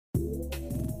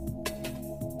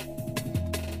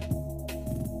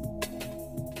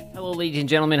Hello ladies and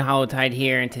gentlemen, Hollowtide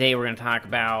here, and today we're going to talk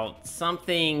about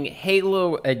something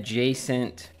Halo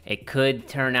adjacent. It could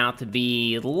turn out to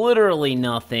be literally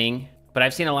nothing, but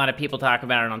I've seen a lot of people talk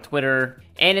about it on Twitter,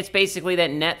 and it's basically that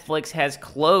Netflix has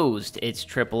closed its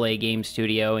AAA game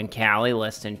studio in Cali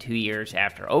less than 2 years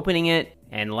after opening it,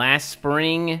 and last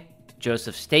spring, Joe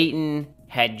Staten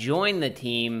had joined the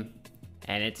team,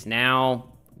 and it's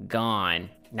now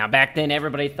gone. Now, back then,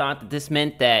 everybody thought that this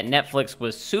meant that Netflix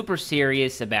was super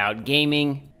serious about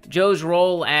gaming. Joe's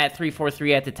role at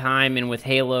 343 at the time and with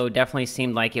Halo definitely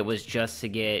seemed like it was just to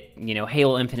get,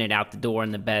 Halo Infinite out the door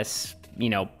in the best,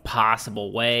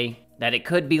 possible way. That it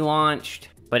could be launched,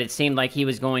 but it seemed like he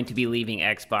was going to be leaving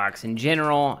Xbox in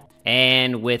general.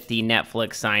 And with the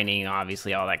Netflix signing,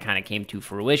 obviously, all that kind of came to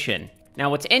fruition. Now,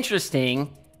 what's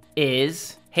interesting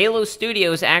is Halo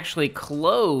Studios actually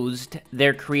closed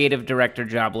their creative director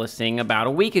job listing about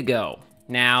a week ago.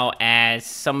 Now, as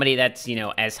somebody that's,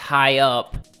 as high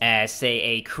up as, say,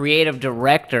 a creative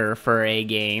director for a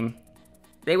game,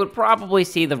 they would probably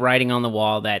see the writing on the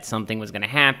wall that something was going to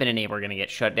happen and they were going to get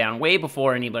shut down way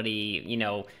before anybody,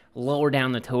 lower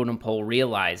down the totem pole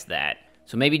realized that.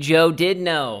 So maybe Joe did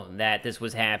know that this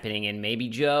was happening, and maybe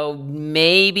Joe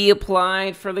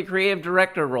applied for the creative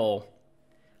director role.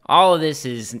 All of this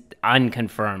is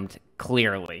unconfirmed,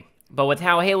 clearly. But with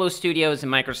how Halo Studios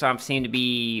and Microsoft seem to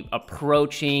be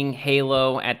approaching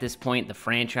Halo at this point, the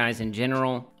franchise in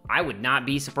general, I would not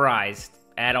be surprised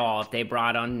at all if they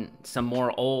brought on some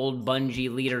more old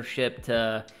Bungie leadership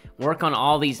to work on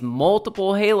all these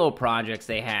multiple Halo projects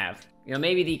they have.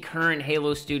 Maybe the current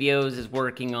Halo Studios is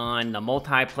working on the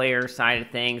multiplayer side of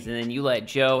things, and then you let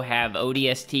Joe have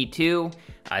ODST 2,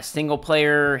 a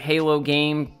single-player Halo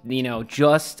game,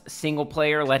 just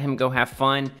single-player, let him go have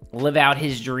fun, live out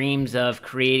his dreams of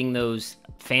creating those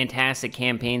fantastic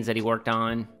campaigns that he worked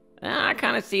on. I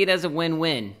kind of see it as a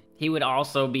win-win. He would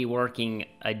also be working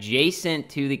adjacent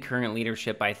to the current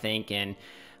leadership, I think, and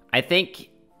I think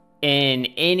in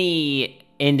any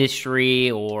industry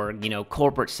or,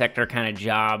 corporate sector kind of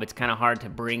job, it's kind of hard to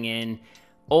bring in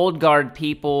old guard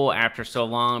people after so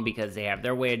long because they have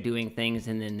their way of doing things,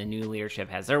 and then the new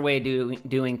leadership has their way of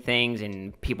doing things,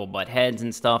 and people butt heads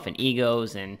and stuff and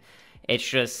egos, and it's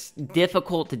just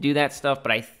difficult to do that stuff.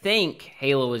 But I think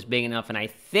Halo is big enough, and I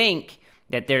think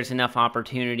that there's enough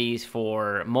opportunities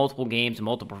for multiple games and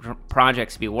multiple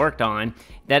projects to be worked on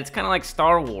that it's kind of like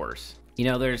Star Wars.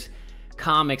 There's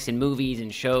comics and movies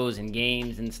and shows and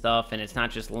games and stuff, and it's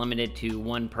not just limited to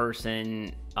one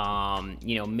person,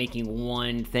 making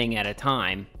one thing at a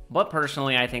time. But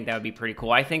personally, I think that would be pretty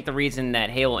cool. I think the reason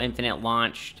that Halo Infinite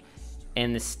launched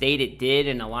in the state it did,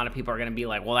 and a lot of people are going to be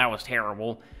like, well, that was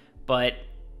terrible, but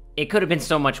it could have been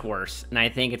so much worse, and I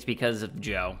think it's because of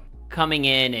Joe coming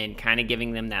in and kind of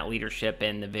giving them that leadership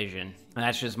and the vision.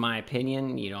 That's just my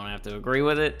opinion. You don't have to agree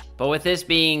with it. But with this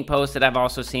being posted, I've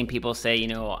also seen people say,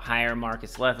 hire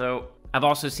Marcus Letho. I've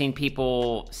also seen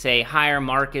people say hire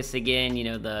Marcus again,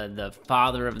 the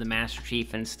father of the Master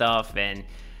Chief and stuff. And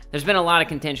there's been a lot of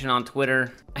contention on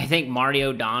Twitter. I think Marty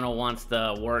O'Donnell wants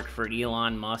to work for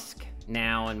Elon Musk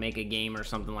now and make a game or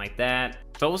something like that.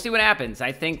 So we'll see what happens.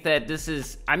 I think that this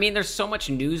is, there's so much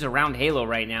news around Halo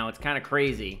right now. It's kind of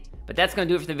crazy. But that's going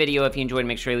to do it for the video. If you enjoyed,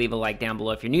 make sure you leave a like down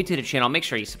below. If you're new to the channel, make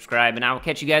sure you subscribe, and I will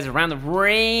catch you guys around the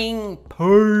ring.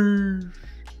 Peace.